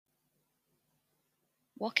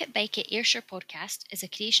Walk It Bike It Ayrshire podcast is a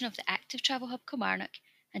creation of the Active Travel Hub Kilmarnock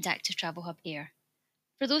and Active Travel Hub Ayr.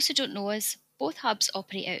 For those who don't know us, both hubs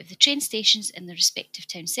operate out of the train stations in their respective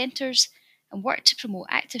town centres and work to promote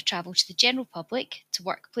active travel to the general public, to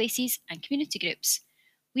workplaces and community groups.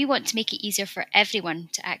 We want to make it easier for everyone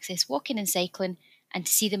to access walking and cycling and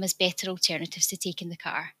to see them as better alternatives to taking the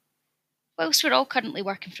car. Whilst we're all currently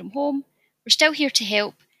working from home, we're still here to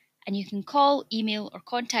help, and you can call, email or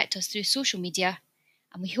contact us through social media,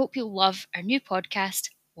 and we hope you'll love our new podcast,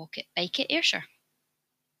 Walk It Bike It Ayrshire.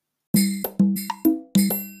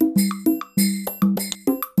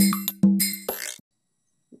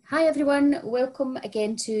 Hi everyone, welcome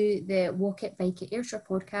again to the Walk It Bike It Ayrshire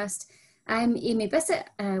podcast. I'm Amy Bissett,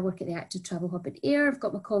 I work at the Active Travel Hub at Ayr. I've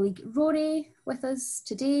got my colleague Rory with us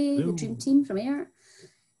today, the dream team from Ayr.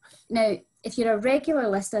 Now, if you're a regular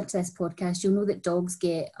listener to this podcast, you'll know that dogs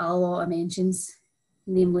get a lot of mentions,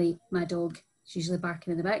 namely my dog. She's usually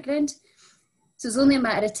barking in the background. So it's only a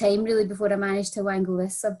matter of time really before I manage to wangle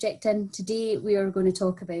this subject in. Today we are going to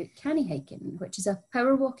talk about canny hiking, which is a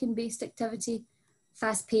power walking based activity,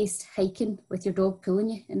 fast-paced hiking with your dog pulling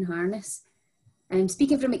you in harness.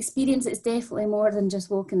 Speaking from experience, it's definitely more than just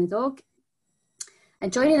walking the dog.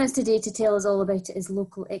 And joining us today to tell us all about it is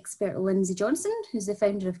local expert Lindsay Johnson, who's the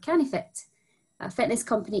founder of CannyFit, a fitness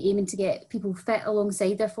company aiming to get people fit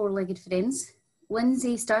alongside their four-legged friends.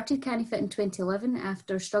 Lindsay started CannyFit in 2011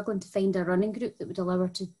 after struggling to find a running group that would allow her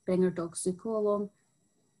to bring her dog Zuko along.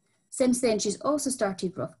 Since then, she's also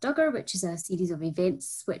started Rough Dugger, which is a series of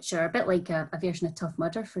events which are a bit like a version of Tough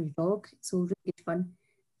Mudder for your dog, so really good fun.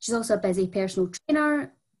 She's also a busy personal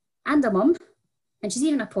trainer and a mum, and she's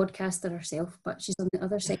even a podcaster herself, but she's on the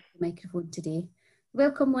other side of the microphone today.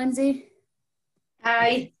 Welcome, Lindsay.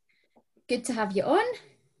 Hi. Good to have you on.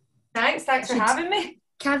 Thanks for having me.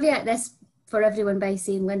 Caveat this for everyone by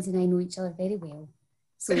saying Lindsay and I know each other very well.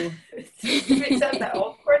 So it's a bit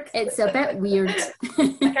awkward. It's a bit weird.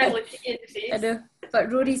 I can't look at you in the face. I know.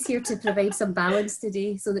 But Rory's here to provide some balance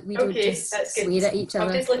today so that we don't just swear at each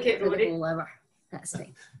other. I'll just look at Rory. That's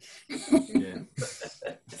fine. Yeah.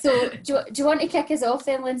 So do you want to kick us off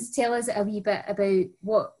then, Lindsay? Tell us a wee bit about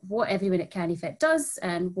what everyone at CannyFit does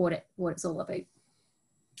and what it's all about.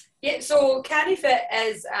 Yeah, so CannyFit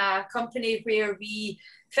is a company where we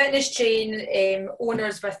fitness train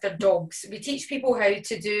owners with their dogs. We teach people how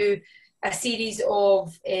to do a series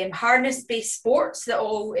of harness-based sports that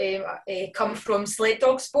all come from sled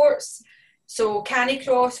dog sports. So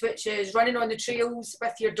Canicross, which is running on the trails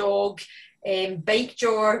with your dog, bike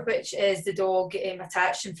jaw, which is the dog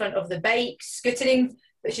attached in front of the bike, scootering,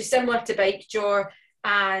 which is similar to bike jaw,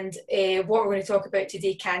 and what we're going to talk about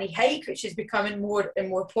today, canny hike, which is becoming more and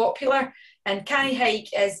more popular. And canny hike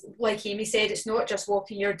is, like Amy said, it's not just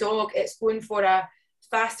walking your dog, it's going for a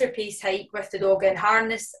faster paced hike with the dog in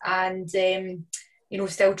harness and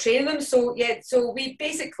still training them. So we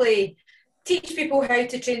basically teach people how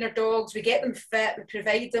to train their dogs, we get them fit, we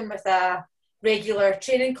provide them with a regular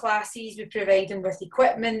training classes, we provide them with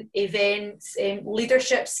equipment, events,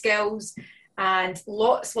 leadership skills, and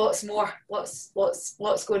lots more, lots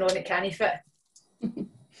going on at CannyFit.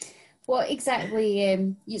 What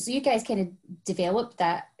exactly, so you guys kind of developed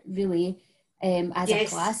that really as a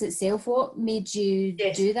class itself. What made you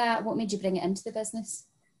do that? What made you bring it into the business?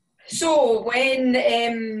 So when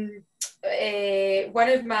one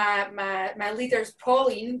of my leaders,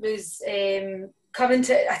 Pauline, was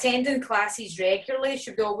attending classes regularly,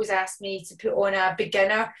 she would always ask me to put on a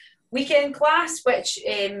beginner weekend class, which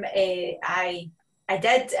I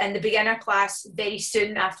did, and the beginner class very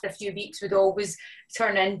soon after a few weeks would always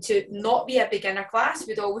turn into not be a beginner class,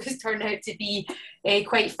 would always turn out to be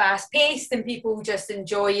quite fast paced and people just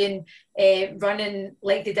enjoying running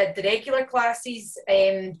like they did the regular classes,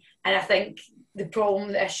 and I think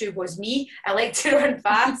the issue was me. I like to run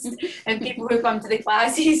fast and people who come to the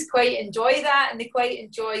classes quite enjoy that, and they quite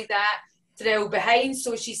enjoy that thrill behind.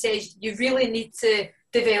 So she says you really need to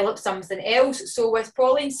develop something else. So with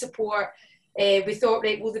Pauline's support, we thought,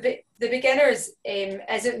 right, well, the beginners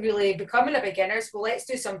isn't really becoming a beginner, so let's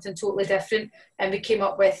do something totally different. And we came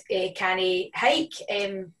up with Canny Hike.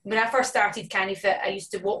 When I first started CannyFit, I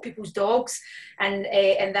used to walk people's dogs, and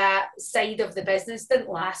that side of the business didn't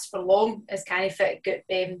last for long as CannyFit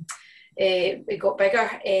got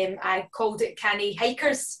bigger. I called it Canny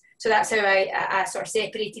Hikers. So that's how I sort of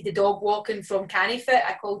separated the dog walking from CannyFit.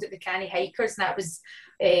 I called it the Canny Hikers, and that was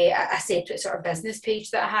a separate sort of business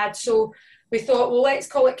page that I had. So we thought, well, let's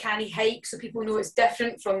call it Canny Hike so people know it's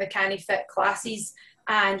different from the CannyFit classes.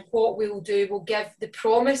 And what we'll do, we'll give the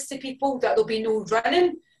promise to people that there'll be no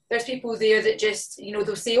running. There's people there that just,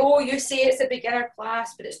 they'll say, oh, you say it's a beginner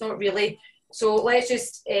class, but it's not really. So let's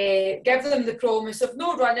just give them the promise of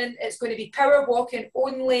no running. It's going to be power walking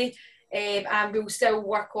only, and we'll still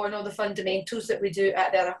work on all the fundamentals that we do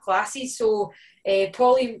at the other classes. So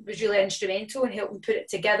Pauline was really instrumental in helping put it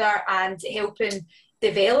together and helping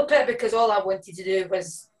develop it, because all I wanted to do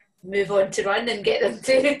was move on to run and get them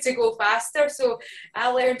to go faster. So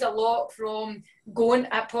I learned a lot from going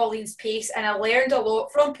at Pauline's pace, and I learned a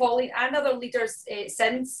lot from Pauline and other leaders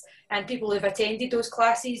since, and people who've attended those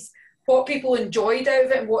classes, what people enjoyed out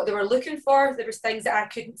of it and what they were looking for. There was things that I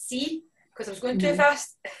couldn't see because I was going too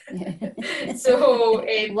fast. Yeah. So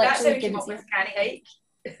that's how we came up with Canny Hike.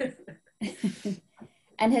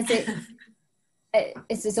 And has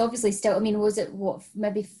it's obviously still, I mean, was it what,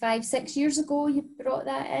 maybe 5-6 years ago you brought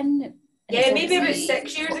that in? And yeah, maybe about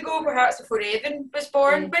 6 years ago, perhaps before Evan was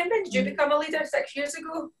born. Yeah. When did you become a leader? 6 years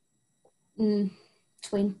ago?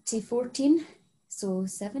 2014. So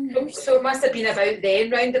 7 years. So it must have been about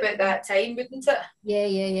then, round about that time, wouldn't it?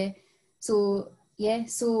 Yeah. So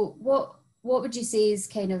what would you say is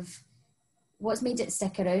kind of, what's made it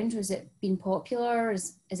stick around? Was it been popular?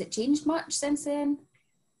 Has it changed much since then?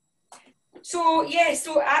 So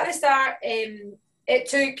at the start, we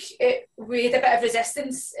had a bit of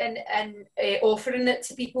resistance in offering it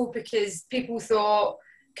to people, because people thought,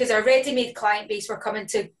 because our ready-made client base were coming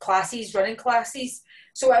to classes, running classes.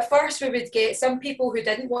 So at first we would get some people who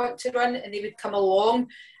didn't want to run, and they would come along,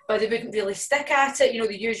 but they wouldn't really stick at it. You know,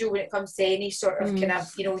 the usual when it comes to any sort of kind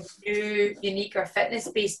of, you know, new, unique or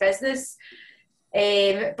fitness-based business.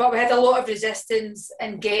 But we had a lot of resistance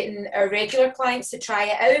in getting our regular clients to try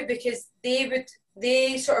it out, because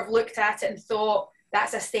they sort of looked at it and thought,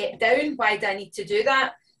 that's a step down, why do I need to do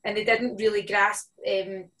that? And they didn't really grasp,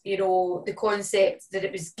 you know, the concept that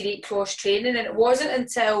it was great cross training. And it wasn't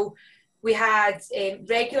until we had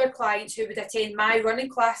regular clients who would attend my running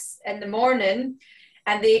class in the morning,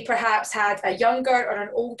 and they perhaps had a younger or an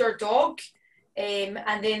older dog, and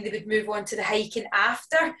then they would move on to the hiking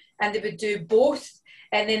after, and they would do both.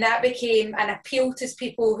 And then that became an appeal to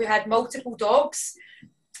people who had multiple dogs,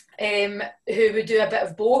 who would do a bit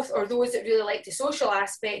of both, or those that really liked the social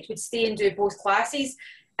aspect would stay and do both classes.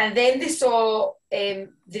 And then they saw the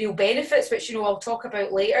real benefits, which, you know, I'll talk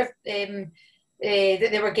about later, that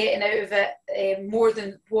they were getting out of it more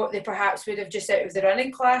than what they perhaps would have just out of the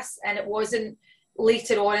running class. And it wasn't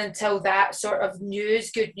later on until that sort of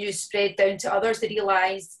good news spread down to others, they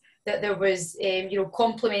realised that there was, you know,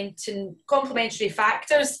 complementary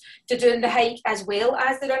factors to doing the hike as well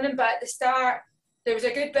as the running. But at the start, there was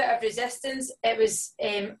a good bit of resistance. It was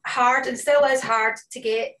hard, and still is hard, to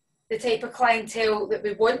get the type of clientele that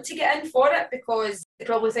we want to get in for it, because they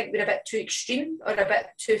probably think we're a bit too extreme, or a bit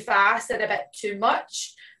too fast, or a bit too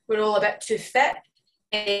much. We're all a bit too fit.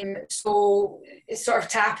 So it's sort of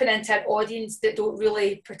tapping into an audience that don't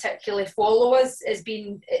really particularly follow us has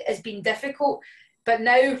been difficult. But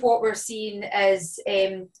now what we're seeing is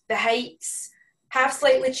the hikes have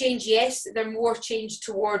slightly changed. Yes, they're more changed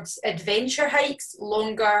towards adventure hikes,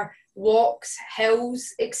 longer walks,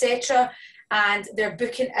 hills, etc. And they're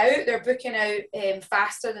booking out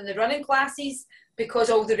faster than the running classes,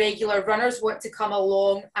 because all the regular runners want to come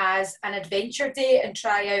along as an adventure day and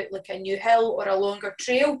try out like a new hill or a longer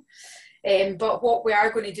trail. But what we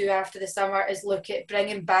are going to do after the summer is look at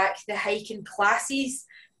bringing back the hiking classes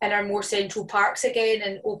in our more central parks again,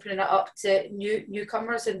 and opening it up to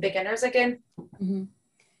newcomers and beginners again. Mm-hmm.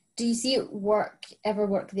 Do you see it ever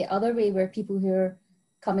work the other way, where people who are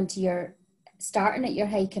coming to starting at your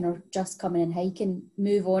hiking, or just coming and hiking,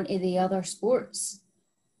 move on to the other sports?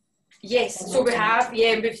 Yes, so we have,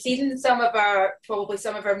 we've seen some of our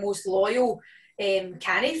most loyal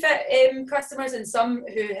Canny Fit customers, and some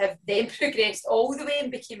who have then progressed all the way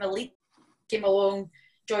and became elite, came along,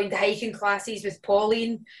 joined the hiking classes with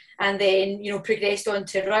Pauline, and then, you know, progressed on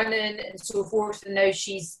to running and so forth. And now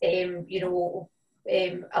she's, you know,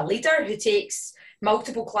 a leader who takes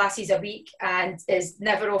multiple classes a week and is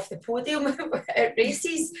never off the podium at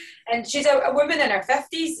races. And she's a woman in her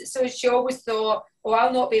 50s, so she always thought, oh,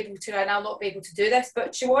 I'll not be able to run, I'll not be able to do this.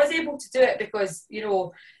 But she was able to do it because, you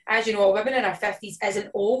know, as you know, a woman in her 50s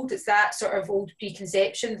isn't old. It's that sort of old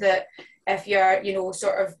preconception that if you're, you know,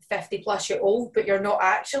 sort of 50 plus, you're old, but you're not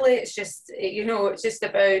actually. It's just, you know, it's just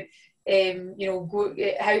about, you know,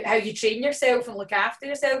 how you train yourself and look after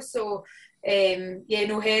yourself. So,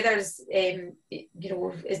 Heather's, you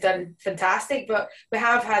know, has done fantastic, but we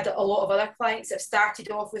have had a lot of other clients that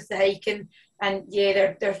started off with the hiking, and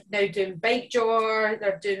they're now doing bike jaw,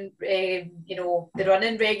 they're doing, you know, they're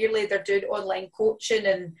running regularly, they're doing online coaching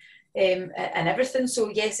and everything. So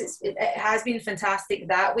yes, it has been fantastic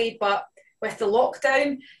that way. But with the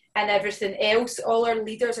lockdown, and everything else, all our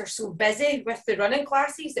leaders are so busy with the running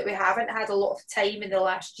classes that we haven't had a lot of time in the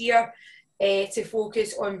last year to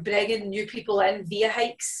focus on bringing new people in via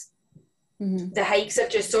hikes. Mm-hmm. The hikes have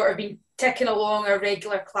just sort of been ticking along our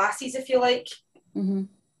regular classes, if you like. Mm-hmm.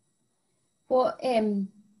 What,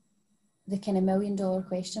 the kind of $1 million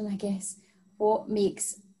question, I guess, what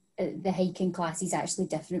makes the hiking classes actually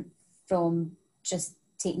different from just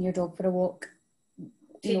taking your dog for a walk?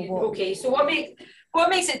 Okay, so what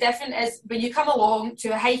makes it different is when you come along to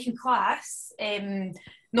a hiking class,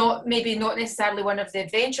 not necessarily one of the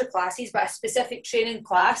adventure classes, but a specific training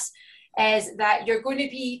class, is that you're going to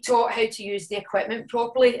be taught how to use the equipment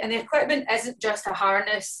properly. And the equipment isn't just a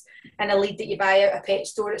harness and a lead that you buy at a pet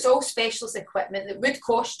store. It's all specialist equipment that would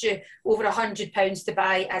cost you over £100 to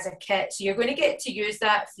buy as a kit. So you're going to get to use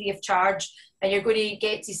that free of charge, and you're going to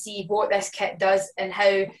get to see what this kit does and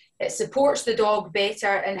how it supports the dog better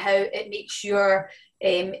and how it makes your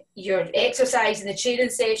exercise in the training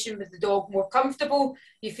session with the dog more comfortable.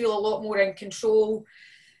 You feel a lot more in control,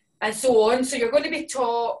 and so on. So you're going to be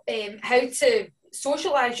taught how to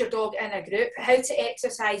socialise your dog in a group, how to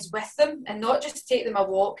exercise with them and not just take them a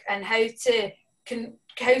walk, and how to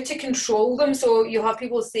control them. So you'll have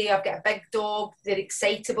people say, I've got a big dog, they're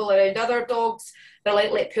excitable around other dogs, they're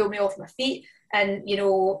like pull me off my feet. And, you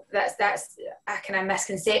know, that's a kind of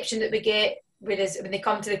misconception that we get. Whereas when they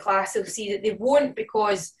come to the class, they'll see that they won't,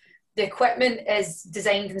 because the equipment is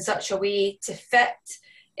designed in such a way to fit,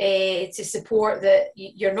 to support that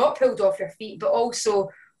you're not pulled off your feet, but also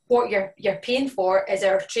what you're paying for is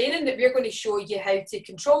our training, that we're going to show you how to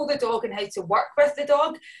control the dog and how to work with the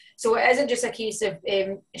dog. So it isn't just a case of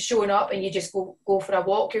showing up and you just go for a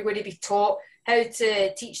walk. You're going to be taught how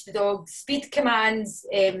to teach the dog speed commands,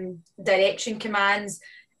 direction commands,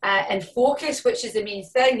 and focus, which is the main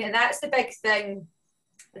thing. And that's the big thing,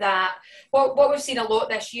 that what we've seen a lot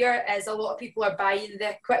this year is a lot of people are buying the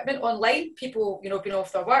equipment online. People, you know, being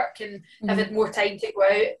off their work and having more time to go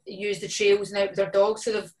out, use the trails and out with their dogs.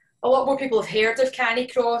 So a lot more people have heard of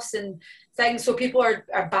Canicross and things. So people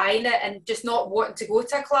are buying it and just not wanting to go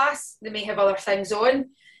to a class. They may have other things on,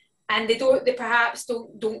 and they perhaps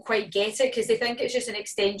don't quite get it because they think it's just an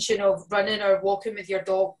extension of running or walking with your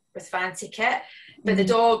dog with fancy kit. But the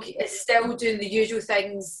dog is still doing the usual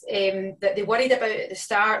things that they worried about at the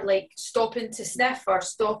start, like stopping to sniff or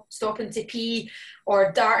stopping to pee,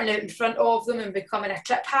 or darting out in front of them and becoming a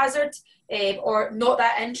trip hazard, or not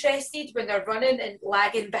that interested when they're running and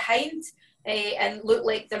lagging behind and look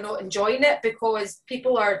like they're not enjoying it, because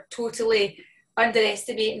people are totally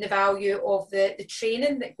underestimating the value of the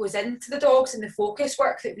training that goes into the dogs and the focus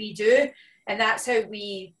work that we do. And that's how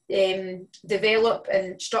we develop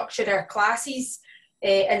and structure our classes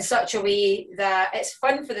in such a way that it's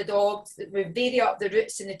fun for the dogs, that we vary up the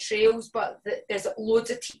routes and the trails, but there's loads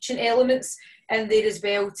of teaching elements in there as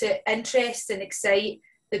well to interest and excite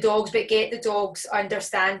the dogs, but get the dogs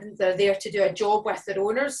understanding they're there to do a job with their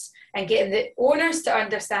owners, and getting the owners to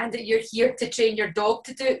understand that you're here to train your dog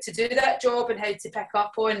to do that job, and how to pick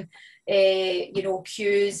up on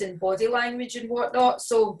cues and body language and whatnot.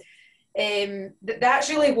 So that's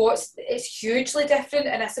really it's hugely different.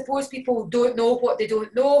 And I suppose people don't know what they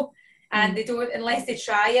don't know, and they don't, unless they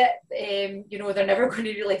try it, they're never going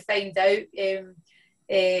to really find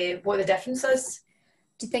out what the difference is.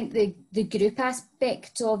 Do you think the group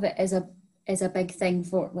aspect of it is a big thing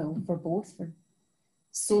for both, for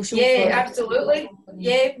social? Yeah, absolutely.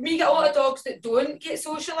 Yeah, we get a lot of dogs that don't get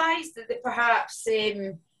socialised, that perhaps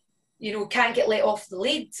can't get let off the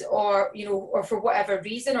lead, or for whatever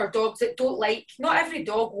reason, or dogs that don't like. Not every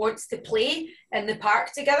dog wants to play in the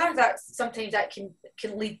park together. Sometimes that can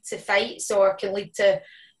lead to fights, or can lead to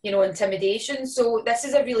intimidation. So this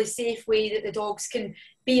is a really safe way that the dogs can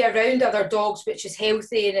be around other dogs, which is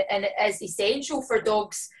healthy, and it is essential for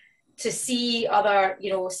dogs to see other,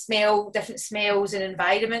 smell different smells and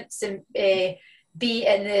environments, and be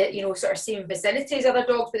in the sort of same vicinity as other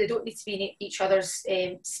dogs, but they don't need to be in each other's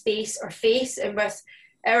space or face. And with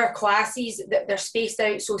our classes, that they're spaced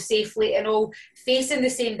out so safely and all facing the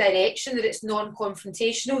same direction, that it's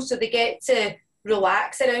non-confrontational, so they get to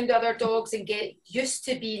relax around other dogs and get used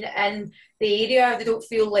to being in the area. They don't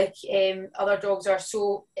feel like other dogs are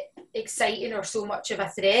so exciting or so much of a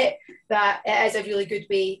threat, that it is a really good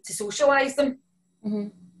way to socialise them. Mm-hmm.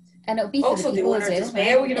 And it'll be also the owners as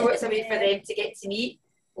well. It's a way for them to get to meet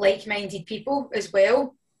like-minded people as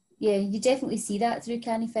well. Yeah, you definitely see that through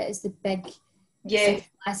CaniFit as the big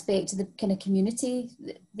aspect of the kind of community.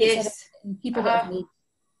 Yes. People that have made,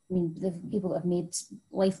 the people that have made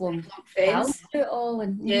lifelong friends through it all,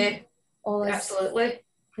 and all is absolutely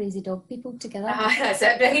crazy dog people together. That's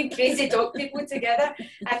it, bringing crazy dog people together.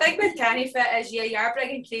 I think with CaniFit is, you are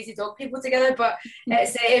bringing crazy dog people together, but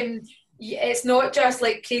it's not just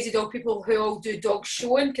like crazy dog people who all do dog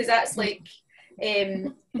showing, because that's like,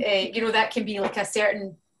 that can be like a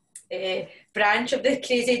certain branch of the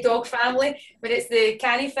crazy dog family. When it's the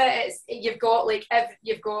CaniFit, you've got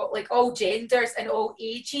like all genders and all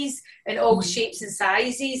ages and all shapes and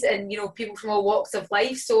sizes, and people from all walks of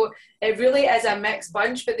life. So it really is a mixed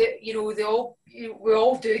bunch. But we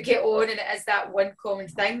all do get on, and it is that one common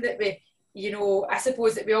thing that we. I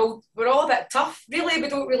suppose that we're all a bit tough. Really, we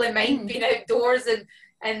don't really mind being outdoors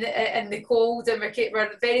and the cold, and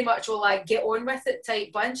we're very much all like get on with it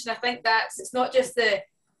type bunch. And I think it's not just the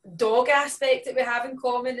dog aspect that we have in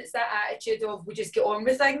common, it's that attitude of we just get on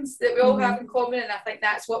with things that we all have in common, and I think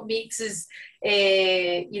that's what makes us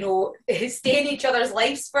stay in each other's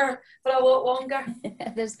lives for a lot longer.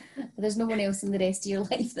 There's no one else in the rest of your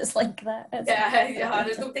life that's like that.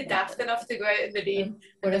 There's nobody daft enough to go out in the rain.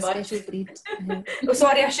 We're a special breed. Oh,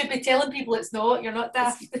 sorry, I should be telling people it's not. You're not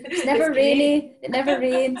daft. It's never rainy. It never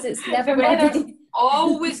rains. It's never muddy.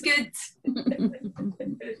 Always good.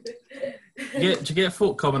 Do you get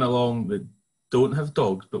folk coming along that don't have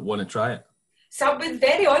dogs but want to try it? So with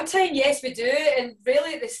very odd time, yes, we do. And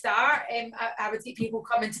really at the start, I would see people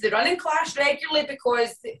come into the running class regularly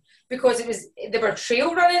because they were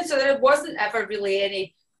trail running, so there wasn't ever really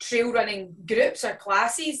any trail running groups or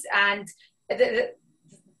classes. And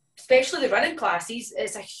especially the running classes,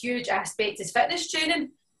 it's a huge aspect is fitness training.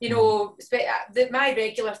 My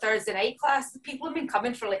regular Thursday night class, people have been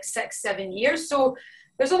coming for like 6-7 years. So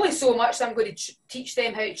there's only so much I'm going to teach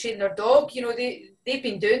them how to train their dog. They've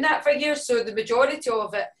been doing that for years. So the majority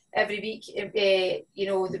of it every week,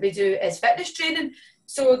 that we do is fitness training.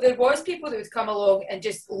 So there was people that would come along and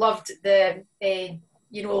just loved the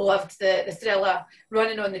thrill of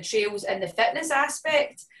running on the trails and the fitness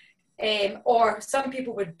aspect. Or some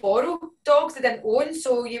people would borrow dogs they didn't own.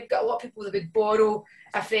 So you've got a lot of people that would borrow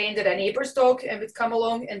a friend or a neighbour's dog and would come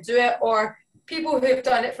along and do it. Or people who have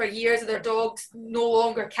done it for years and their dogs no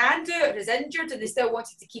longer can do it or is injured and they still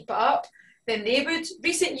wanted to keep it up, then they would.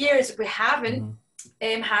 Recent years, we haven't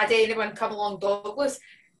had anyone come along dogless,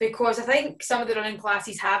 because I think some of the running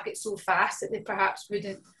classes have got so fast that they perhaps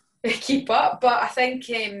wouldn't keep up. But I think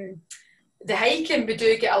the hiking, we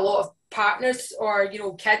do get a lot of partners or,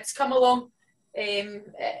 kids come along, and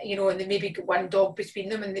they maybe get one dog between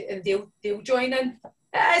them and they'll join in.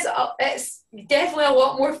 It's definitely a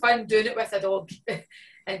lot more fun doing it with a dog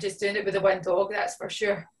and just doing it with the one dog, that's for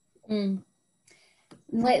sure.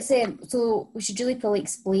 Let's say, so we should really probably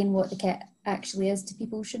explain what the kit actually is to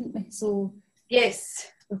people, shouldn't we? So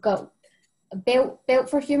yes, we've got a belt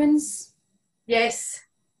for humans. Yes.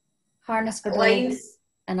 Harness for lines, dogs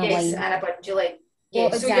and a yes, line. and a bungee line. Yeah.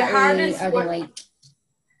 What exactly your harness, are they like?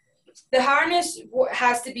 The harness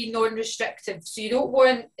has to be non-restrictive, so you don't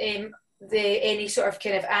want any sort of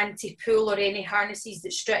kind of anti-pull or any harnesses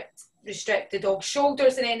that restrict the dog's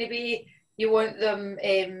shoulders in any way. You want them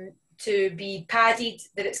to be padded,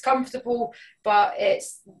 that it's comfortable, but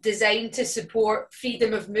it's designed to support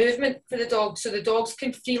freedom of movement for the dog, so the dogs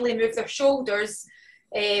can freely move their shoulders.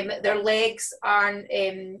 Their legs aren't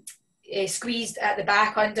squeezed at the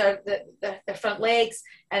back under the front legs,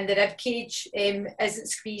 and the rib cage isn't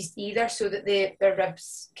squeezed either, so that their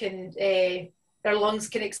ribs can, their lungs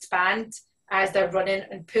can expand as they're running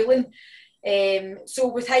and pulling. So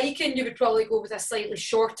with hiking, you would probably go with a slightly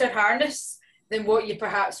shorter harness than what you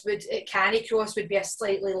perhaps would at Canicross would be a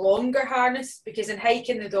slightly longer harness, because in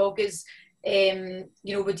hiking the dog is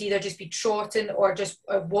would either just be trotting or just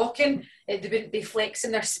walking. They wouldn't be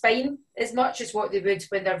flexing their spine as much as what they would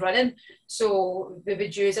when they're running. So we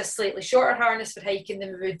would use a slightly shorter harness for hiking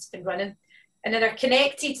than we would in running. And then they're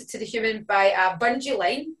connected to the human by a bungee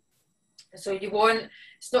line. So you want,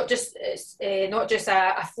 it's not just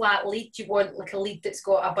a flat lead. You want like a lead that's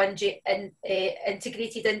got a bungee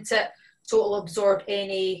integrated into it, so it'll absorb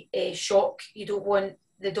any shock. You don't want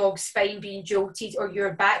the dog's spine being jolted or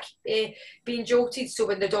your back being jolted. So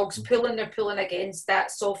when the dog's pulling, they're pulling against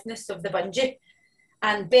that softness of the bungee.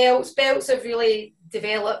 And belts have really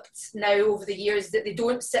developed now over the years that they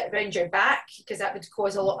don't sit around your back, because that would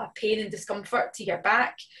cause a lot of pain and discomfort to your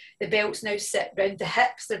back. The belts now sit around the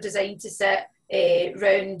hips. They're designed to sit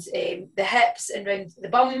round the hips and round the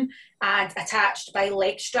bum, and attached by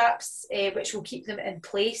leg straps, which will keep them in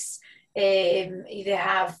place. They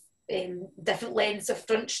have different lengths of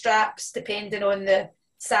front straps depending on the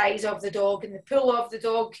size of the dog and the pull of the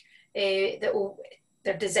dog.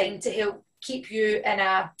 They're designed to help keep you in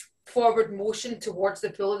a forward motion towards the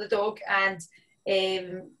pull of the dog, and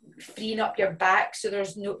freeing up your back, so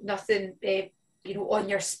there's nothing on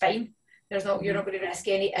your spine. You're not going to risk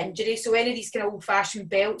any injury. So any of these kind of old-fashioned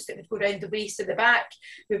belts that would go around the waist and the back,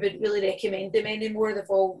 we wouldn't really recommend them anymore. They've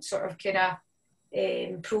all sort of kind of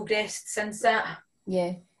progressed since that.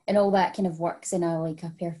 Yeah, and all that kind of works in a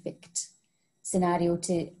perfect scenario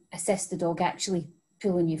to assist the dog actually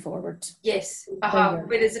pulling you forward. Yes.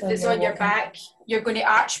 Whereas if it's on your back, you're going to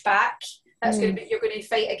arch back. That's going to be, you're going to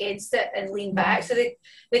fight against it and lean back. So the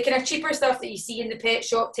kind of cheaper stuff that you see in the pet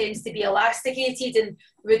shop tends to be elasticated and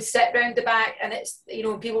would sit round the back, and it's,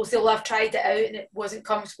 people say, well, I've tried it out and it wasn't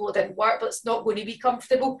comfortable, it didn't work, but it's not going to be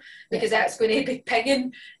comfortable because that's going to be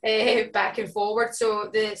pinging back and forward. So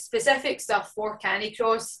the specific stuff for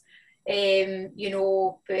Canicross, is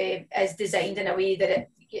designed in a way that it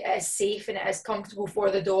is safe and it is comfortable for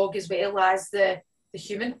the dog as well as the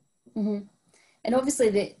human. Mm-hmm. And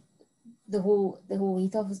obviously the whole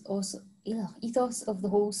ethos of the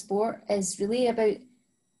whole sport is really about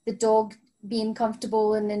the dog being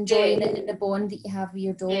comfortable and enjoying it, and the bond that you have with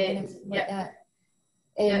your dog and everything like that.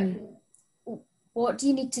 What do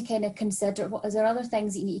you need to kind of consider? Is there other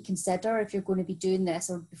things that you need to consider if you're going to be doing this,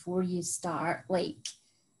 or before you start, and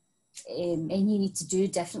you need to do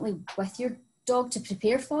differently with your dog to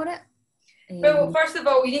prepare for it? Well, first of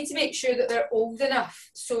all, you need to make sure that they're old enough.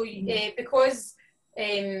 So because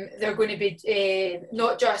they're going to be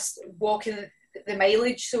not just walking the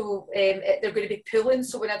mileage, so they're going to be pulling.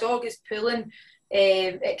 So when a dog is pulling,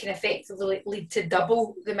 it can effectively lead to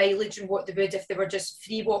double the mileage and what they would if they were just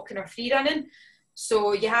free walking or free running.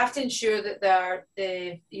 So you have to ensure that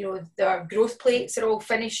their growth plates are all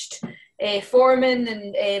finished forming,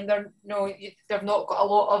 and they've not got a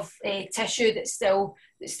lot of tissue that's still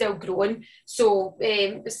growing. So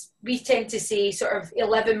we tend to say sort of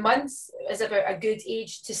 11 months is about a good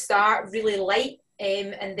age to start really light,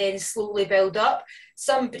 and then slowly build up.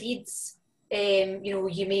 Some breeds,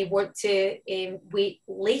 you may want to wait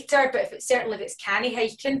later, but if it's canny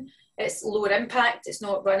hiking, it's lower impact, it's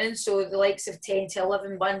not running, so the likes of 10 to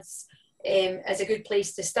 11 months is a good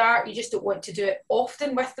place to start. You just don't want to do it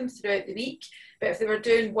often with them throughout the week, but if they were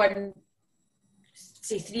doing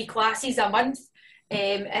 3 classes a month,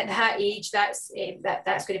 at that age, that's going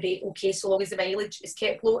to be okay, so long as the mileage is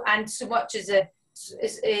kept low, and so much as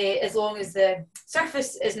long as the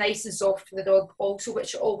surface is nice and soft for the dog also,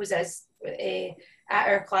 which it always is at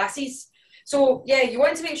our classes. So you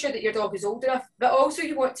want to make sure that your dog is old enough, but also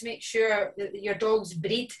you want to make sure that your dog's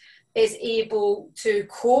breed is able to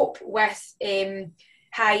cope with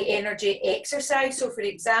high energy exercise. So for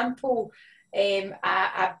example,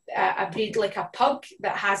 a breed like a pug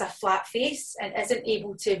that has a flat face and isn't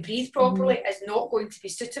able to breathe properly is not going to be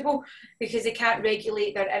suitable, because they can't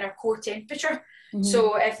regulate their inner core temperature.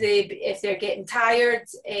 So if they're getting tired,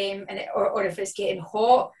 or if it's getting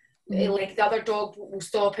hot, like the other dog will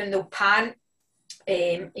stop and they'll pant,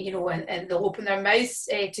 and they'll open their mouths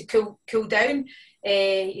to cool down,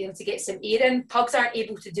 to get some air in. Pugs aren't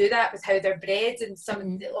able to do that with how they're bred,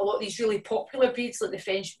 and a lot of these really popular breeds like the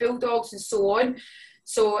French Bulldogs and so on.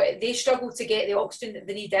 So they struggle to get the oxygen that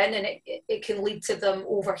they need in, and it can lead to them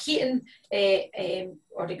overheating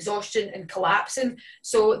or exhaustion and collapsing.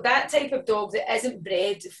 So that type of dog that isn't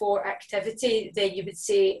bred for activity, then you would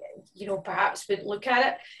say, perhaps wouldn't look at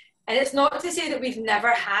it. And it's not to say that we've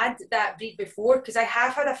never had that breed before, because I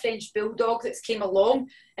have had a French Bulldog that's came along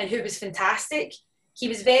and who was fantastic. He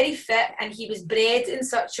was very fit, and he was bred in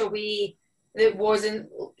such a way that wasn't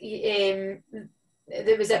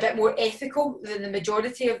that was a bit more ethical than the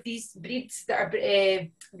majority of these breeds that are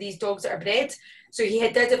these dogs that are bred. So he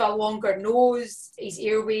did have a longer nose, his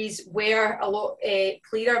airways were a lot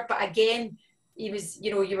clearer, but again, he was,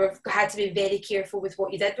 you had to be very careful with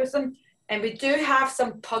what you did with them. And we do have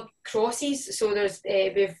some pug crosses. So there's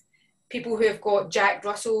we've people who have got Jack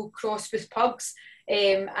Russell crossed with pugs,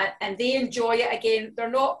 and they enjoy it. Again, they're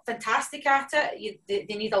not fantastic at it. They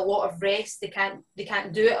need a lot of rest. They can't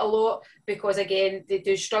do it a lot because, again, they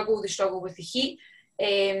do struggle. They struggle with the heat.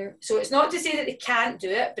 So it's not to say that they can't do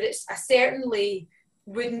it, but I certainly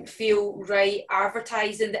wouldn't feel right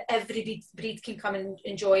advertising that every breed can come and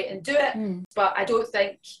enjoy it and do it. But I don't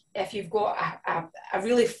think if you've got a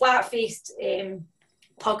really flat-faced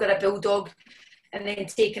pug or a bulldog, and then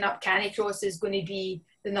taking up Canicross is going to be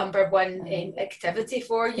the number one activity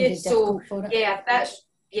for you. So that's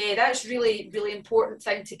really, really important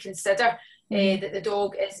thing to consider, that the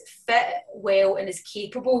dog is fit, well, and is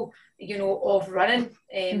capable, of running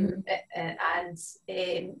and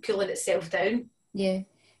cooling itself down. Yeah.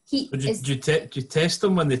 Do you test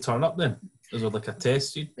them when they turn up then? Is there like a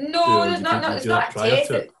test you do, No, or there's do not. you It's do not that a prior test.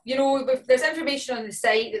 to it? You know, there's information on the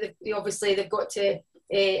site that obviously they've got to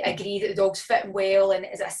agree that the dog's fitting well and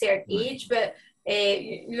is at a certain age. But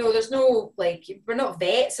you know, there's no, like, we're not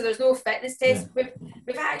vets, so there's no fitness test. Yeah.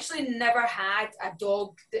 We've actually never had a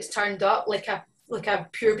dog that's turned up like a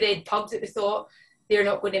purebred pug that we thought they're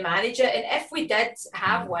not going to manage it. And if we did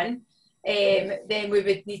have one, then we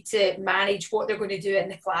would need to manage what they're going to do in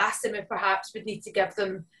the class, and we perhaps would need to give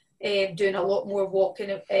them doing a lot more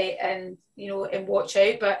walking and you know, and watch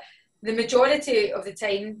out. But the majority of the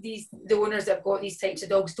time, the owners that have got these types of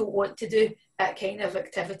dogs don't want to do that kind of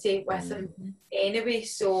activity with them anyway.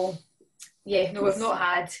 So yeah, no, we've not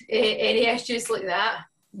had any issues like that.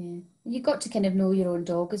 Yeah, you got to kind of know your own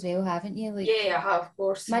dog as well, haven't you? Like, Yeah, I have, of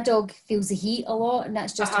course. my dog feels the heat a lot, and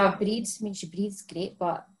that's just her breed. I mean, she breathes great,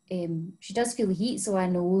 but she does feel the heat, so I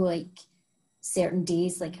know, like, certain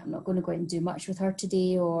days, like, I'm not going to go out and do much with her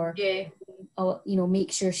today, or I'll, you know,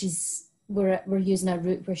 make sure we're using a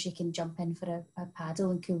route where she can jump in for a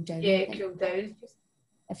paddle and cool down. Yeah, cool down.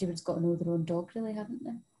 Everyone's got to know their own dog, really, haven't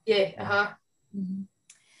they? Yeah, Mm-hmm.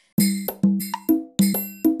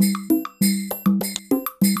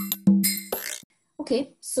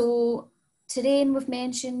 Okay, so terrain we've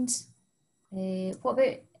mentioned. What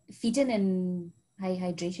about feeding and high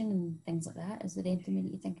hydration and things like that? Is there anything we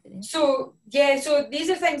need to think about there? So these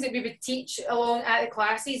are things that we would teach along at the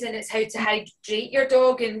classes, and it's how to hydrate your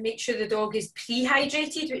dog and make sure the dog is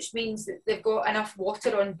pre-hydrated, which means that they've got enough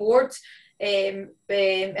water on board.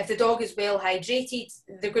 If the dog is well hydrated,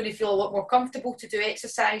 they're going to feel a lot more comfortable to do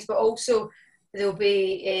exercise, but also they'll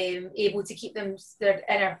be able to keep their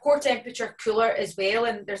inner core temperature cooler as well,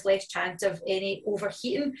 and there's less chance of any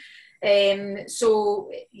overheating. So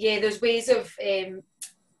yeah, there's ways of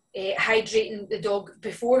hydrating the dog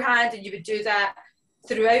beforehand, and you would do that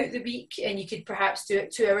throughout the week, and you could perhaps do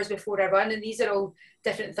it 2 hours before a run. And these are all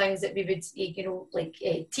different things that we would, you know, like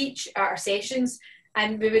teach at our sessions.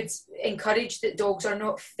 And we would encourage that dogs are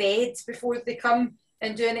not fed before they come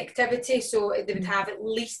and do an activity. So they would have at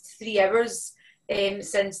least 3 hours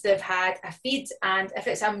since they've had a feed. And if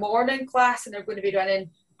it's a morning class and they're going to be running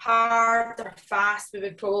hard or fast, we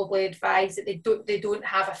would probably advise that they don't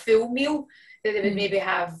have a full meal, that they would maybe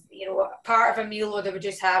have, you know, a part of a meal, or they would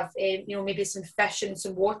just have, you know, maybe some fish and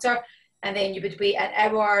some water. And then you would wait an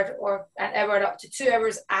hour or an hour up to 2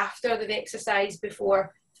 hours after they've exercised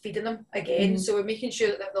before feeding them again. So we're making sure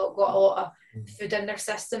that they've not got a lot of food in their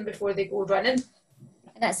system before they go running.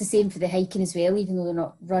 And that's the same for the hiking as well. Even though they're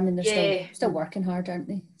not running, they're still working hard, aren't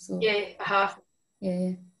they? So yeah.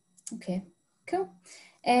 Okay, cool.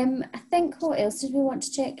 I think, what else did we want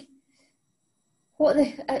to check? What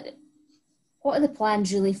are the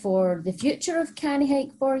plans really for the future of Canny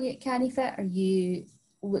Hike for you at Canny Fit? Are you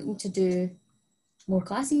looking to do more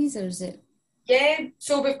classes, or is it? Yeah,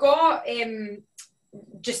 so we've got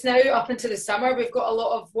just now up into the summer, we've got a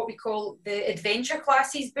lot of what we call the adventure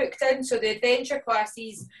classes booked in. So the adventure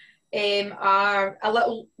classes are a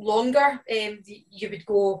little longer. You would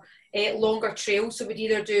go longer trails, so we'd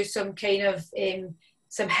either do some kind of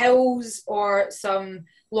some hills or some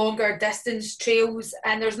longer distance trails,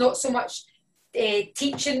 and there's not so much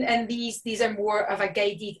teaching in these. These are more of a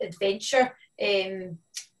guided adventure,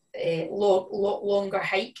 longer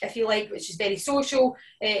hike, if you like, which is very social.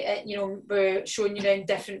 You know, we're showing you around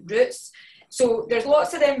different routes. So there's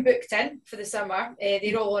lots of them booked in for the summer.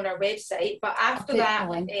 They're all on our website. But after that,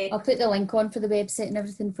 I'll put the link on for the website and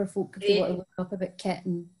everything for folk if you want to look up about kit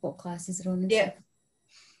and what classes are on and stuff.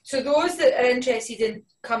 So those that are interested in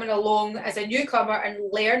coming along as a newcomer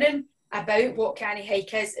and learning about what Canny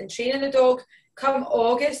Hike is and training the dog, come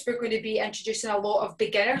August, we're going to be introducing a lot of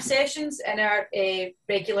beginner sessions in our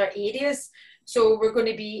regular areas. So we're going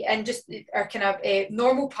to be in just our kind of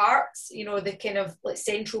normal parks, you know, the kind of like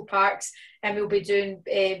central parks, and we'll be doing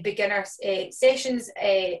beginner sessions,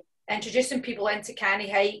 introducing people into Canny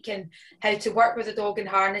Hike and how to work with a dog in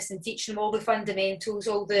harness, and teaching them all the fundamentals,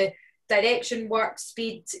 all the direction work,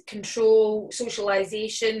 speed, control,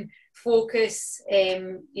 socialisation, focus,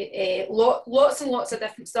 lots and lots of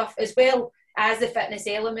different stuff, as well as the fitness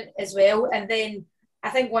element as well. And then I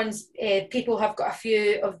think once people have got a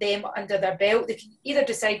few of them under their belt, they can either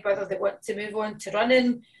decide whether they want to move on to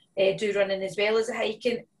running, do running as well as the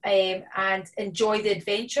hiking, and enjoy the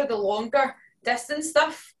adventure, the longer distance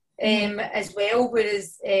stuff as well.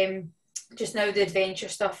 Whereas just now the adventure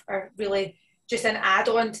stuff are really just an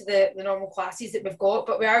add-on to the normal classes that we've got.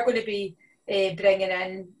 But we are going to be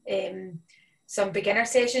bringing in some beginner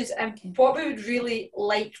sessions. And what we would really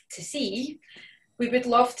like to see, we would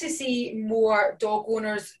love to see more dog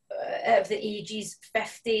owners of the ages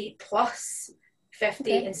 50 plus,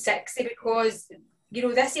 50 and 60, because, you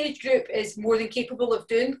know, this age group is more than capable of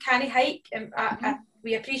doing canny hike. And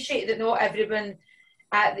we appreciate that not everyone,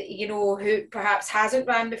 you know, who perhaps hasn't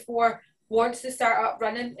ran before wants to start up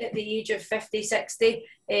running at the age of 50, 60.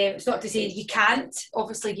 It's not to say you can't.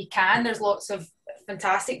 Obviously you can. There's lots of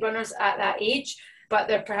fantastic runners at that age, but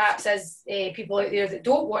there perhaps is people out there that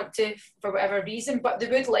don't want to for whatever reason, but they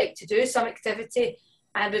would like to do some activity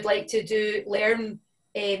and would like to learn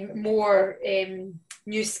more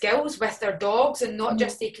new skills with their dogs, and not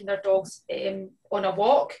just taking their dogs on a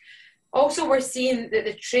walk. Also, we're seeing that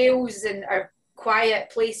the trails in our quiet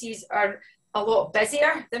places are a lot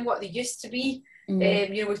busier than what they used to be. You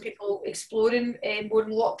know, with people exploring more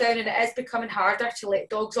in lockdown, and it is becoming harder to let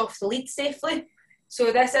dogs off the lead safely.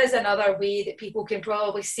 So this is another way that people can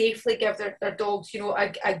probably safely give their dogs, you know,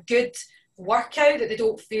 a good workout, that they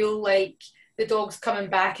don't feel like the dog's coming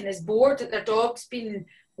back and is bored, that their dog's been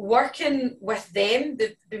working with them.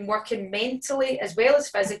 They've been working mentally as well as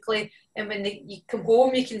physically, and when you come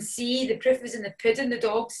home, you can see the proof is in the pudding. The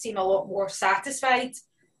dogs seem a lot more satisfied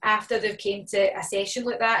after they've came to a session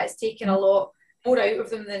like that. It's taken a lot more out of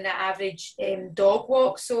them than the average dog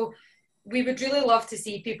walk. So we would really love to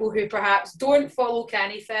see people who perhaps don't follow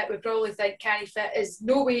CannyFit. We probably think CannyFit is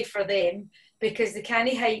no way for them, because the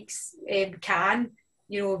canny hikes can,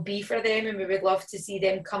 you know, be for them, and we would love to see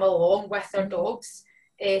them come along with their dogs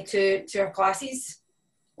to our classes.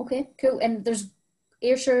 Okay, cool. And there's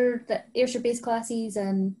Ayrshire based classes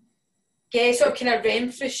and... Yeah, so kind of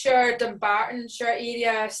Renfrewshire, Dumbartonshire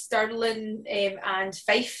area, Stirling and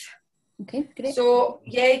Fife. Okay, great. So,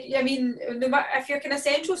 yeah, I mean, no matter, if you're kind of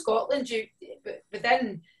central Scotland, you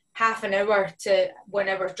within half an hour to 1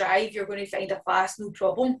 hour drive, you're going to find a class, no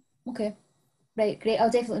problem. Okay, right, great. I'll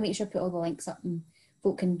definitely make sure to put all the links up and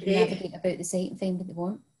folk can navigate about the site and find what they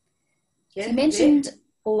want. Yeah, so you mentioned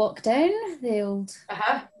lockdown, the old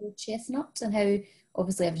chestnut, and how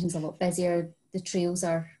obviously everything's a lot busier. The trails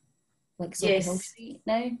are like Soho Hill Street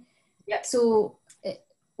now. Yep. So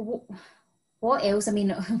what else? I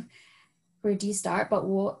mean, where do you start? But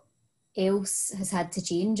what else has had to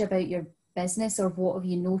change about your business, or what have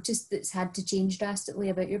you noticed that's had to change drastically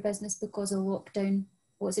about your business because of lockdown?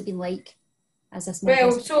 What's it been like as a small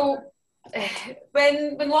business? So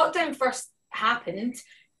when lockdown first happened,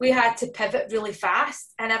 we had to pivot really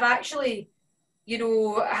fast, and I've actually, you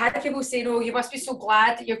know, I had people saying, "Oh, you must be so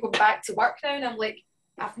glad that you're going back to work now," and I'm like,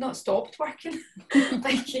 I've not stopped working. Like,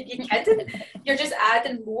 are you kidding? You're just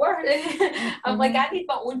adding more. I'm like, I need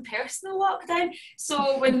my own personal lockdown.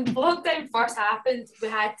 So when lockdown first happened, we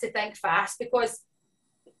had to think fast, because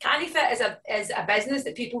CannyFit is a business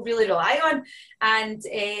that people really rely on, and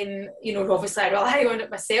you know, obviously I rely on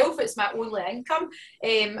it myself. It's my only income,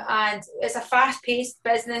 and it's a fast-paced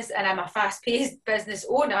business, and I'm a fast-paced business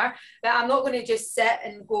owner. But I'm not going to just sit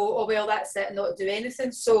and go, oh well, that's it, and not do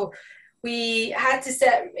anything. So we had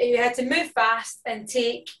to move fast and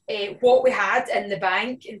take what we had in the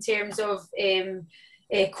bank in terms of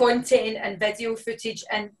content and video footage,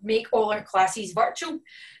 and make all our classes virtual.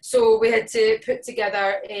 So we had to put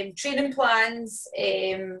together training plans,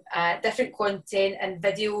 different content and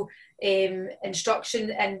video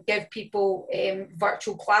instruction, and give people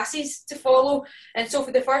virtual classes to follow. And so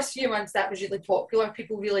for the first few months, that was really popular.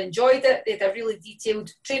 People really enjoyed it. They had a really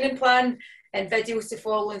detailed training plan and videos to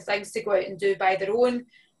follow and things to go out and do by their own.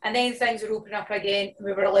 And then things were opening up again, and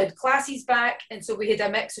we were allowed classes back. And so we had a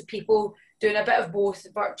mix of people doing a bit of both,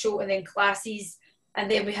 virtual and then classes.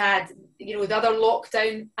 And then we had, you know, the other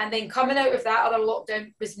lockdown. And then coming out of that other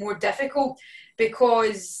lockdown was more difficult,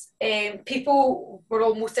 because people were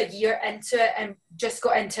almost a year into it and just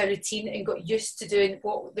got into a routine and got used to doing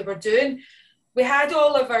what they were doing. We had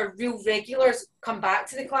all of our real regulars come back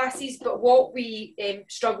to the classes, but what we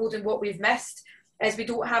struggled and what we've missed is we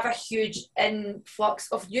don't have a huge influx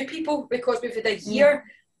of new people, because we've had a year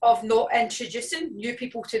of not introducing new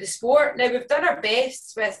people to the sport. Now, we've done our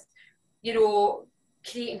best with, you know,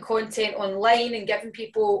 creating content online and giving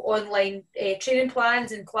people online training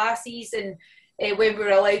plans and classes, and when we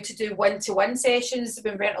were allowed to do one-to-one sessions,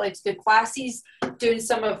 when we weren't allowed to do classes, doing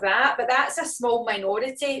some of that. But that's a small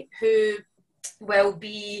minority who will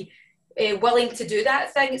be willing to do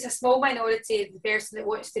that thing. It's a small minority, the person that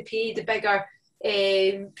wants to pay the bigger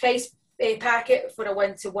price packet for a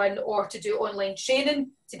one-to-one, or to do online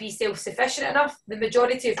training to be self-sufficient enough. The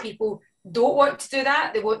majority of people don't want to do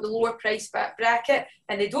that. They want the lower price bracket,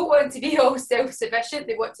 and they don't want to be all self-sufficient.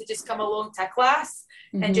 They want to just come along to a class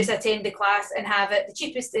and just attend the class and have it the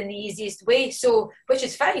cheapest and the easiest way. So, which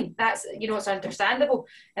is fine. That's, you know, it's understandable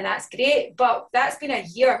and that's great. But that's been a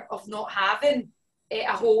year of not having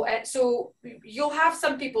So you'll have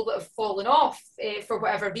some people that have fallen off for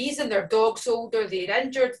whatever reason. Their dog's older, they're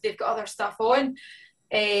injured, they've got other stuff on.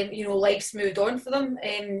 Life's moved on for them,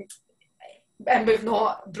 and we've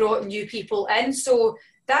not brought new people in. So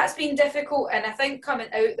that's been difficult. And I think coming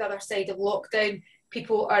out the other side of lockdown,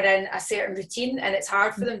 people are in a certain routine, and it's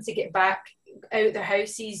hard for them to get back out their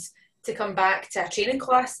houses to come back to a training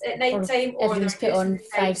class at night time, or everyone's put on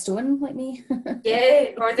 5 stone like me. Yeah,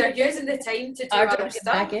 or they're using the time to do other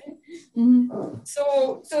stuff.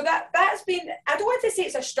 So that's been, I don't want to say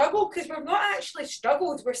it's a struggle, because we've not actually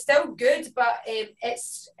struggled, we're still good, but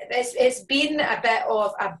it's been a bit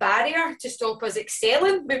of a barrier to stop us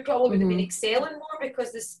excelling. We probably would have been excelling more,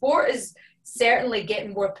 because the sport is certainly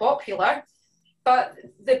getting more popular. But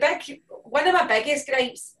one of my biggest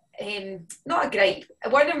gripes, not a gripe,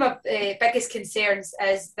 one of my biggest concerns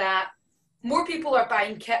is that more people are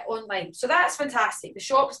buying kit online. So that's fantastic. The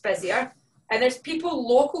shop's busier, and there's people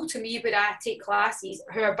local to me where I take classes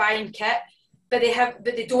who are buying kit, but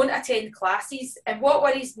they don't attend classes. And what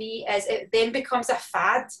worries me is it then becomes a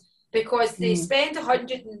fad, because they spend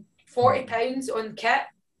 £140 on kit.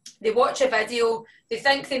 They watch a video, they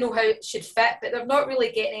think they know how it should fit, but they're not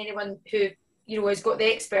really getting anyone who has got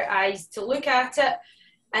the expert eyes to look at it.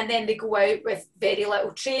 And then they go out with very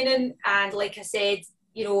little training, and like I said,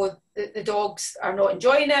 the dogs are not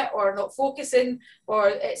enjoying it, or not focusing, or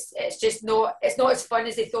it's just not as fun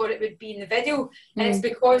as they thought it would be in the video. And it's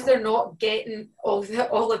because they're not getting all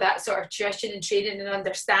of that sort of tuition and training and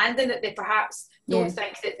understanding that they perhaps don't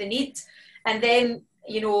think that they need. And then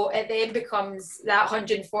it then becomes that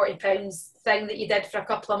 £140 thing that you did for a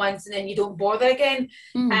couple of months, and then you don't bother again.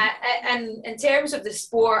 And in terms of the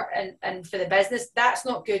sport and for the business, that's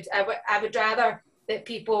not good. I would rather that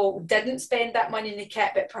people didn't spend that money in the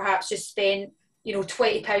kit, but perhaps just spend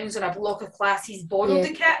 £20 on a block of classes, borrowed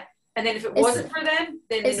the kit, and then if it wasn't for them,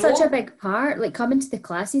 then it's such a big part. Like, coming to the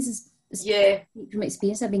classes is from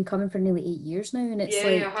experience. I've been coming for nearly 8 years now, and it's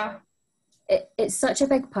it's such a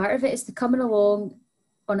big part of it. It's the coming along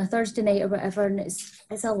on a Thursday night or whatever, and it's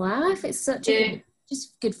a laugh. It's such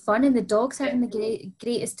just good fun, and the dog's having the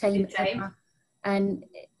greatest time ever. And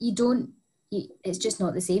it's just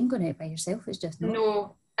not the same going out by yourself. It's just not.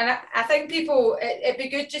 No, and I think people, it'd be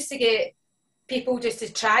good just to get people just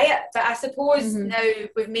to try it. But I suppose now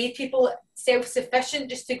we've made people self-sufficient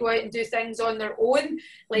just to go out and do things on their own.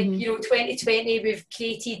 Like 2020, we've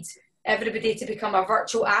created everybody to become a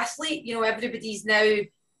virtual athlete. Everybody's now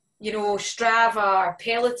Strava or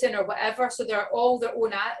Peloton or whatever, so they're all their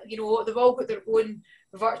own, they've all got their own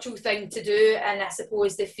virtual thing to do, and I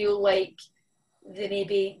suppose they feel like they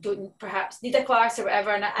maybe don't perhaps need a class or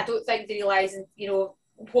whatever, and I don't think they realise,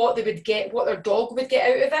 what they would get, what their dog would get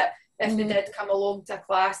out of it if they did come along to a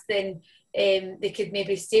class. Then they could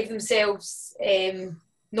maybe save themselves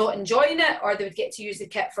not enjoying it, or they would get to use the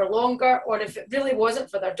kit for longer, or if it really wasn't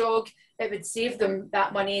for their dog, it would save them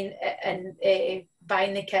that money in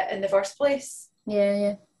buying the kit in the first place.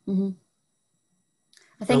 I think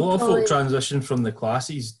a lot of folk transition from the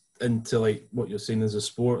classes into like what you're saying as a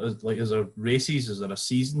sport. Is there races? Is there a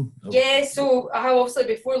season? Yeah, so obviously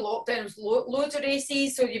before lockdown there was loads of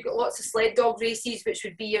races. So you've got lots of sled dog races, which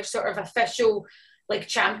would be your sort of official like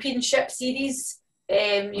championship series.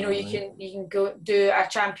 You can go do a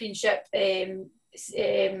championship in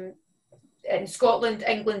Scotland,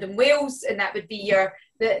 England and Wales, and that would be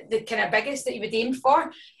the kind of biggest that you would aim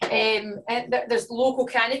for. And there's local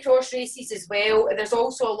canicross races as well. And there's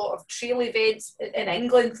also a lot of trail events in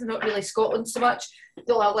England, not really Scotland so much.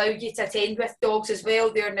 They'll allow you to attend with dogs as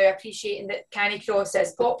well. They're now appreciating that canicross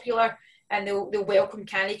is popular, and they'll welcome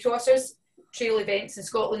canicrossers. Trail events in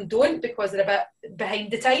Scotland don't, because they're a bit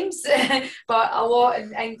behind the times, but a lot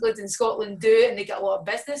in England and Scotland do, and they get a lot of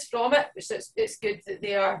business from it, which it's good that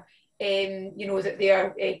they are that they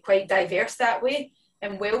are quite diverse that way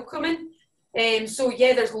and welcoming. So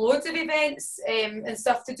there's loads of events and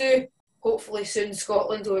stuff to do. Hopefully soon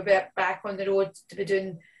Scotland will be back on the road to be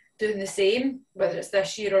doing the same, whether it's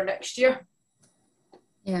this year or next year.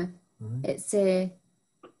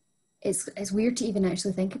 It's weird to even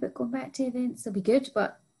actually think about going back to events. It'll be good,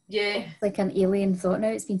 but it's like an alien thought now.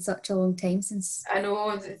 It's been such a long time since I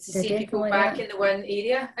know, to see people back in the one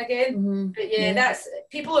area again. But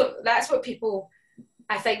that's what people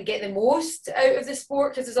I think get the most out of the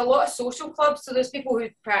sport, because there's a lot of social clubs. So there's people who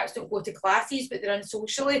perhaps don't go to classes, but they're in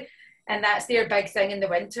socially, and that's their big thing in the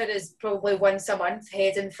winter, is probably once a month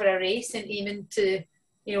heading for a race and aiming to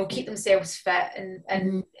keep themselves fit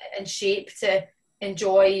and in shape to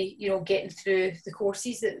enjoy getting through the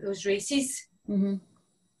courses at those races.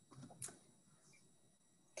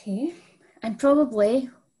 Okay, and probably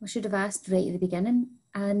I should have asked right at the beginning.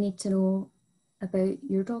 I need to know about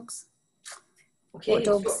your dogs. Okay, what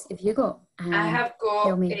dogs have you got? I have got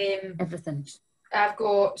tell me everything. I've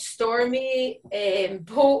got Stormy,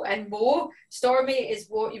 Bo and Mo. Stormy is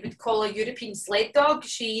what you would call a European sled dog.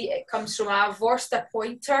 It comes from a Vorsta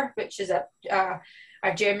Pointer, which is a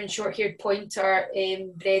German short-haired pointer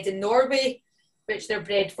bred in Norway, which they're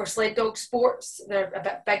bred for sled dog sports. They're a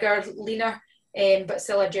bit bigger, leaner, but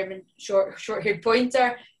still a German short-haired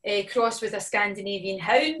pointer, crossed with a Scandinavian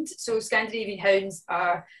hound. So Scandinavian hounds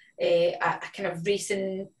are a kind of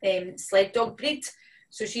racing sled dog breed.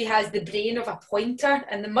 So she has the brain of a pointer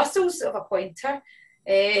and the muscles of a pointer,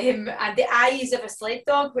 and the eyes of a sled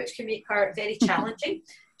dog, which can make her very challenging.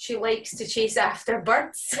 She likes to chase after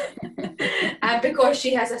birds. And because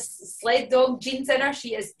she has a sled dog genes in her,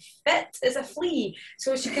 she is fit as a flea.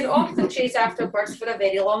 So she can often chase after birds for a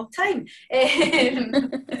very long time,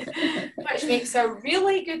 which makes her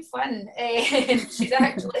really good fun. She's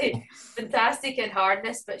actually fantastic in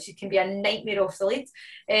harness, but she can be a nightmare off the lead.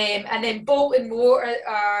 And then Bolt and Mo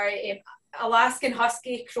are Alaskan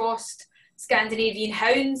Husky crossed Scandinavian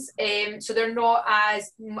hounds, so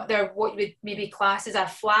they're what you would maybe class as a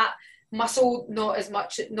flat muscle, not as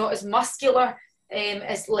muscular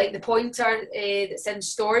as like the pointer that's in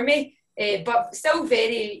Stormy, but still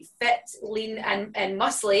very fit, lean and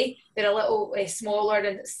muscly. They're a little smaller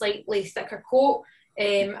and slightly thicker coat,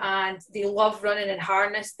 and they love running in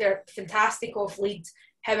harness. They're fantastic off lead.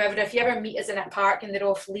 However, if you ever meet us in a park and they're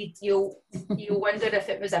off lead, you'll wonder if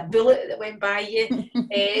it was a bullet that went by you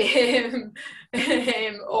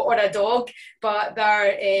or a dog. But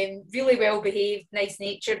they're really well behaved, nice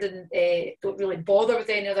natured, and don't really bother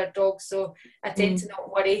with any other dogs. So I tend to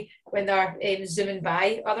not worry when they're zooming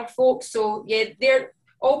by other folks. So yeah, they're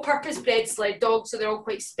all-purpose bred sled dogs, so they're all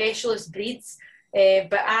quite specialist breeds.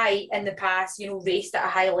 But I, in the past, raced at a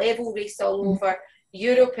high level, raced all over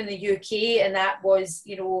Europe and the UK, and that was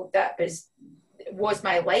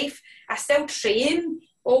my life. I still train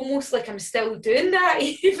almost like I'm still doing that,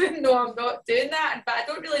 even though I'm not doing that, but I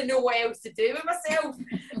don't really know what else to do with myself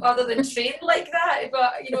other than train like that.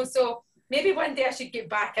 But so maybe one day I should get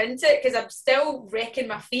back into it, because I'm still wrecking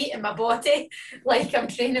my feet and my body like I'm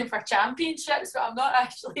training for championships, but I'm not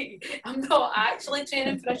actually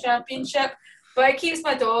training for a championship. But it keeps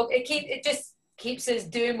my dog, it just keeps us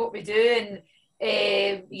doing what we do, and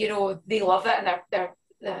they love it, and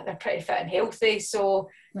they're pretty fit and healthy. So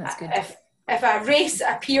that's good. If a race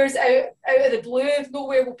appears out of the blue,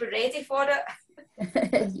 nowhere will be ready for it.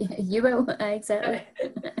 You will, exactly.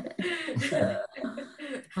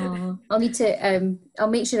 I'll need to. I'll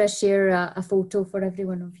make sure I share a photo for every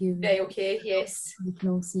one of you. Right. Okay. Yes. You can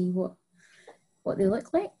all see what they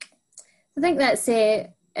look like. I think that's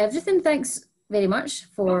everything. Thanks very much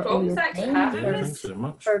for all your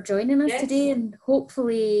time, for joining us today, and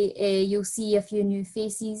hopefully you'll see a few new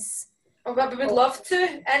faces. Oh, we would love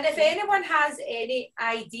to. And if anyone has any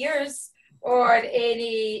ideas or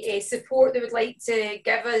any support they would like to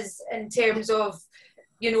give us in terms of,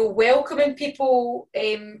 welcoming people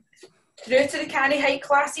through to the Canny Hike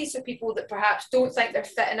classes, so people that perhaps don't think they're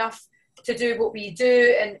fit enough to do what we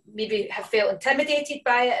do and maybe have felt intimidated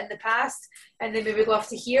by it in the past, and then we would love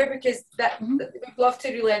to hear, because we'd love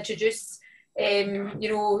to really introduce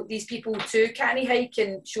these people to Canny Hike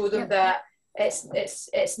and show them that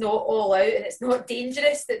it's not all out and it's not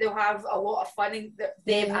dangerous, that they'll have a lot of fun, and that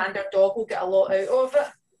them and their dog will get a lot out of it.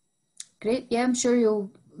 Great. Yeah, I'm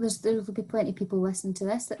sure there'll be plenty of people listening to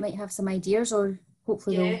this that might have some ideas, or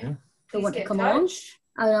hopefully they'll want to come along.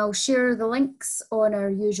 And I'll share the links on our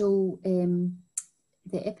usual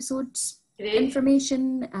the episodes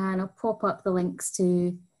information, and I'll pop up the links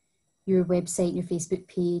to your website, your Facebook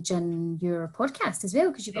page, and your podcast as well,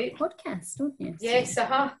 because you've got a podcast, don't you? Yes,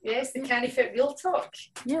 yes, the Canny Fit Real Talk.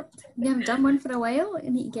 Yep, we haven't done one for a while. I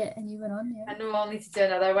need to get a new one on. Yeah. I know, I'll need to do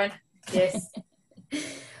another one. Yes.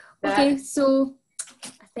 Okay, so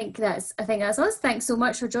I think that's us. Thanks so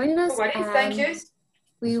much for joining us. No worries, thank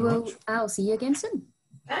you. I'll see you again soon.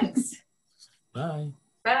 Thanks. Bye.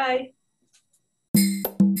 Bye.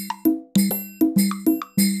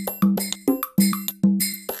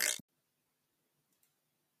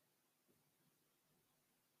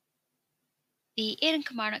 The Éireann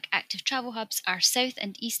Kilmarnock Active Travel Hubs are South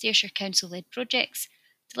and East Ayrshire Council-led projects,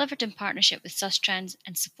 delivered in partnership with Sustrans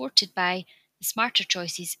and supported by the Smarter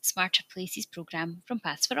Choices, Smarter Places programme from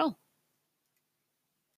Paths for All.